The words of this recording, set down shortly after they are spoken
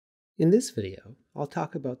In this video, I'll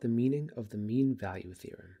talk about the meaning of the mean value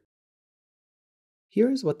theorem.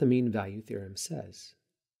 Here's what the mean value theorem says.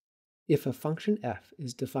 If a function f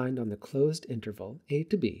is defined on the closed interval a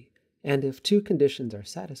to b, and if two conditions are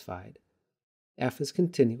satisfied, f is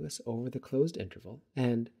continuous over the closed interval,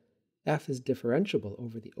 and f is differentiable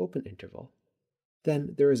over the open interval,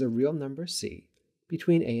 then there is a real number c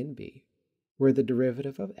between a and b, where the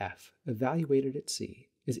derivative of f evaluated at c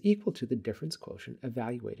is equal to the difference quotient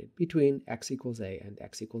evaluated between x equals a and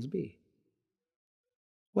x equals b.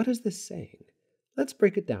 What is this saying? Let's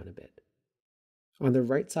break it down a bit. On the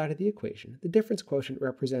right side of the equation, the difference quotient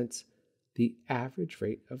represents the average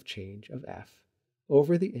rate of change of f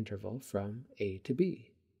over the interval from a to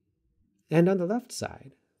b. And on the left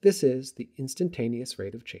side, this is the instantaneous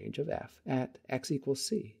rate of change of f at x equals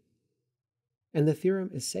c. And the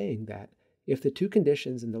theorem is saying that if the two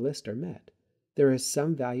conditions in the list are met, there is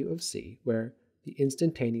some value of c where the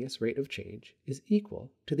instantaneous rate of change is equal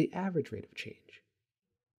to the average rate of change.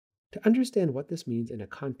 To understand what this means in a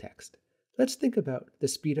context, let's think about the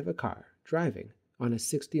speed of a car driving on a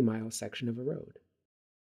 60-mile section of a road.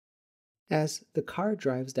 As the car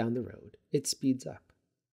drives down the road, it speeds up.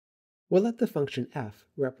 We'll let the function f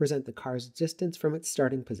represent the car's distance from its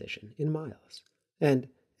starting position in miles, and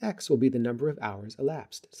x will be the number of hours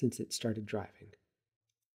elapsed since it started driving.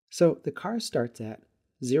 So the car starts at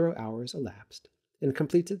 0 hours elapsed and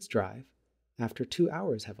completes its drive after 2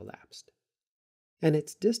 hours have elapsed. And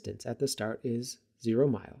its distance at the start is 0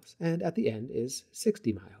 miles and at the end is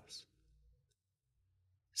 60 miles.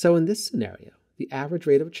 So in this scenario, the average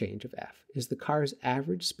rate of change of f is the car's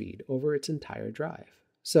average speed over its entire drive.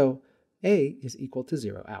 So a is equal to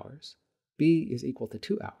 0 hours, b is equal to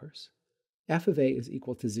 2 hours, f of a is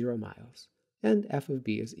equal to 0 miles, and f of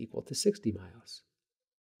b is equal to 60 miles.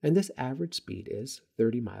 And this average speed is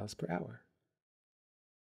 30 miles per hour.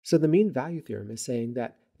 So the mean value theorem is saying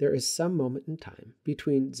that there is some moment in time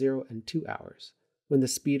between 0 and 2 hours when the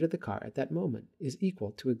speed of the car at that moment is equal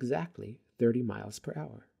to exactly 30 miles per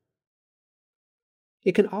hour.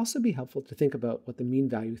 It can also be helpful to think about what the mean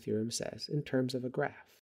value theorem says in terms of a graph.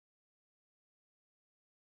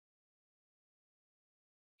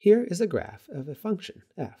 Here is a graph of a function,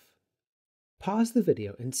 f. Pause the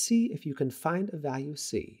video and see if you can find a value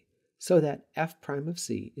c so that f prime of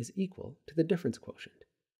c is equal to the difference quotient.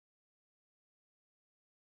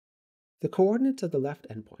 The coordinates of the left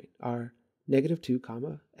endpoint are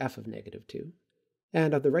 -2, f of -2,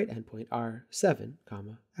 and of the right endpoint are 7,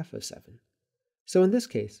 f of 7. So in this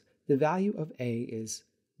case, the value of a is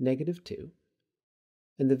 -2,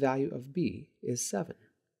 and the value of b is 7.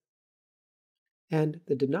 And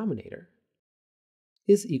the denominator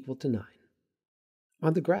is equal to 9.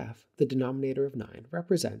 On the graph, the denominator of 9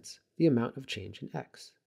 represents the amount of change in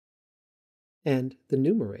x, and the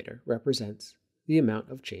numerator represents the amount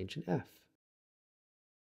of change in f.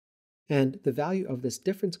 And the value of this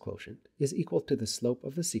difference quotient is equal to the slope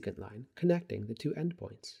of the secant line connecting the two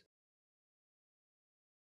endpoints.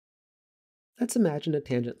 Let's imagine a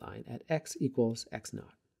tangent line at x equals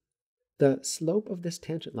x0. The slope of this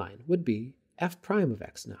tangent line would be f prime of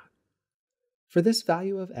x0. For this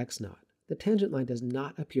value of x0, the tangent line does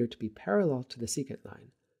not appear to be parallel to the secant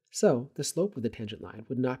line, so the slope of the tangent line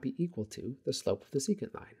would not be equal to the slope of the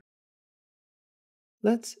secant line.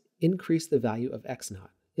 Let's increase the value of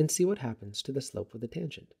x0 and see what happens to the slope of the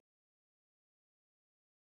tangent.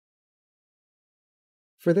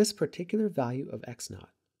 For this particular value of x0,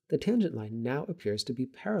 the tangent line now appears to be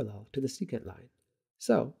parallel to the secant line,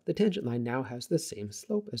 so the tangent line now has the same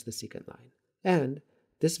slope as the secant line, and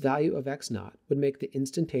this value of x0 would make the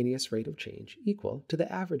instantaneous rate of change equal to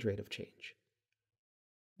the average rate of change.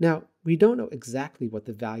 Now, we don't know exactly what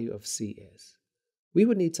the value of c is. We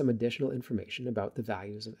would need some additional information about the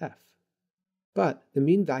values of f. But the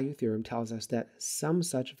mean value theorem tells us that some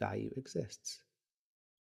such value exists.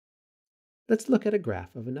 Let's look at a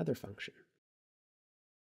graph of another function.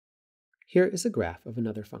 Here is a graph of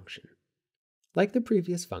another function. Like the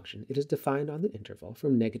previous function, it is defined on the interval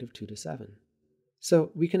from -2 to 7.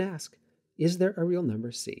 So we can ask, is there a real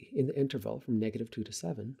number c in the interval from -2 to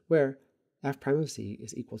 7 where f prime of c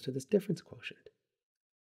is equal to this difference quotient?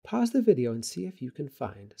 Pause the video and see if you can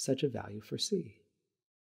find such a value for c.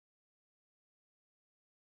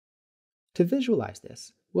 To visualize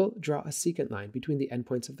this, we'll draw a secant line between the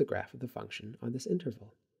endpoints of the graph of the function on this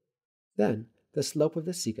interval. Then, the slope of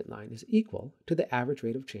the secant line is equal to the average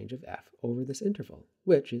rate of change of f over this interval,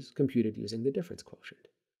 which is computed using the difference quotient.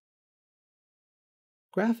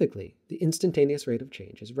 Graphically, the instantaneous rate of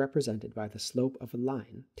change is represented by the slope of a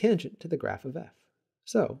line tangent to the graph of f.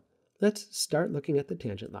 So, let's start looking at the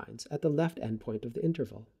tangent lines at the left endpoint of the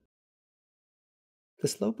interval. The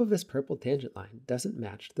slope of this purple tangent line doesn't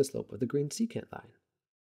match the slope of the green secant line.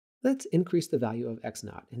 Let's increase the value of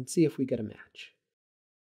x0 and see if we get a match.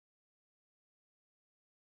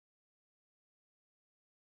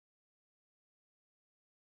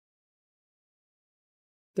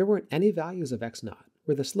 There weren't any values of x0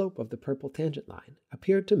 where the slope of the purple tangent line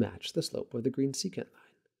appeared to match the slope of the green secant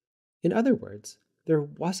line. In other words, there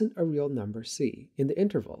wasn't a real number c in the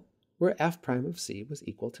interval where f prime of c was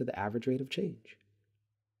equal to the average rate of change.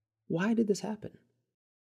 Why did this happen?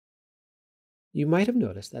 You might have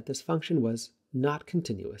noticed that this function was not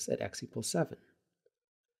continuous at x equals 7.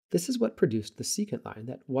 This is what produced the secant line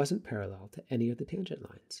that wasn't parallel to any of the tangent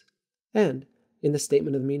lines. And in the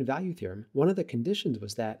statement of the mean value theorem, one of the conditions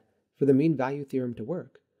was that for the mean value theorem to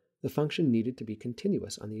work, the function needed to be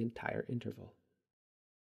continuous on the entire interval.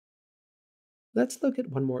 Let's look at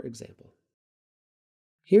one more example.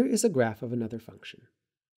 Here is a graph of another function.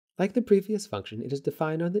 Like the previous function, it is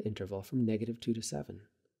defined on the interval from -2 to 7.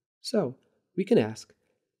 So we can ask,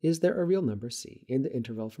 is there a real number c in the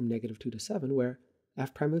interval from -2 to 7 where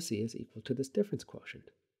f prime of c is equal to this difference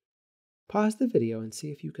quotient? Pause the video and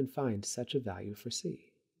see if you can find such a value for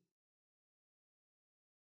c.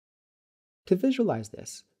 To visualize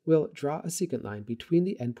this, we'll draw a secant line between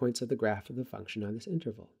the endpoints of the graph of the function on this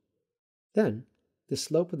interval. Then, the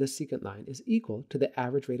slope of this secant line is equal to the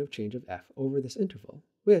average rate of change of f over this interval,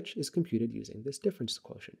 which is computed using this difference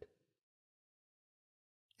quotient.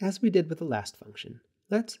 As we did with the last function,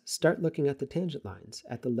 let's start looking at the tangent lines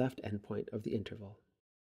at the left endpoint of the interval.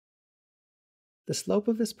 The slope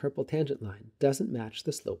of this purple tangent line doesn't match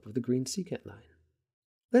the slope of the green secant line.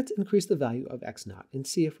 Let's increase the value of x0 and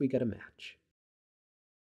see if we get a match.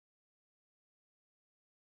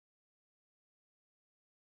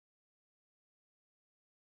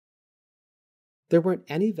 There weren't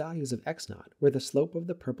any values of x0 where the slope of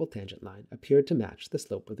the purple tangent line appeared to match the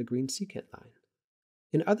slope of the green secant line.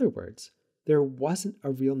 In other words, there wasn't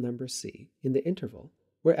a real number c in the interval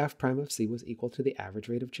where f prime of c was equal to the average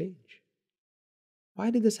rate of change. Why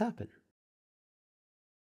did this happen?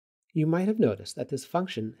 You might have noticed that this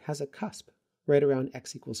function has a cusp right around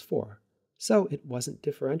x equals 4, so it wasn't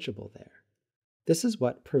differentiable there. This is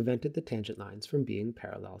what prevented the tangent lines from being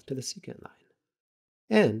parallel to the secant line.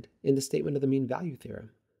 And in the statement of the mean value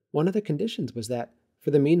theorem, one of the conditions was that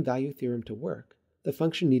for the mean value theorem to work, the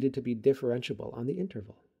function needed to be differentiable on the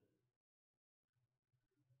interval.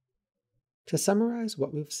 To summarize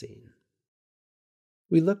what we've seen,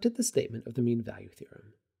 we looked at the statement of the mean value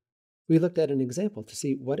theorem. We looked at an example to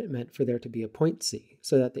see what it meant for there to be a point c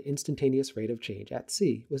so that the instantaneous rate of change at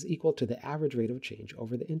c was equal to the average rate of change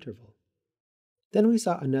over the interval. Then we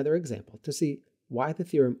saw another example to see why the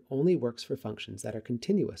theorem only works for functions that are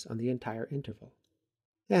continuous on the entire interval.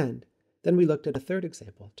 And then we looked at a third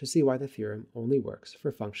example to see why the theorem only works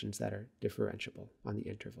for functions that are differentiable on the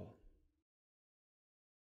interval.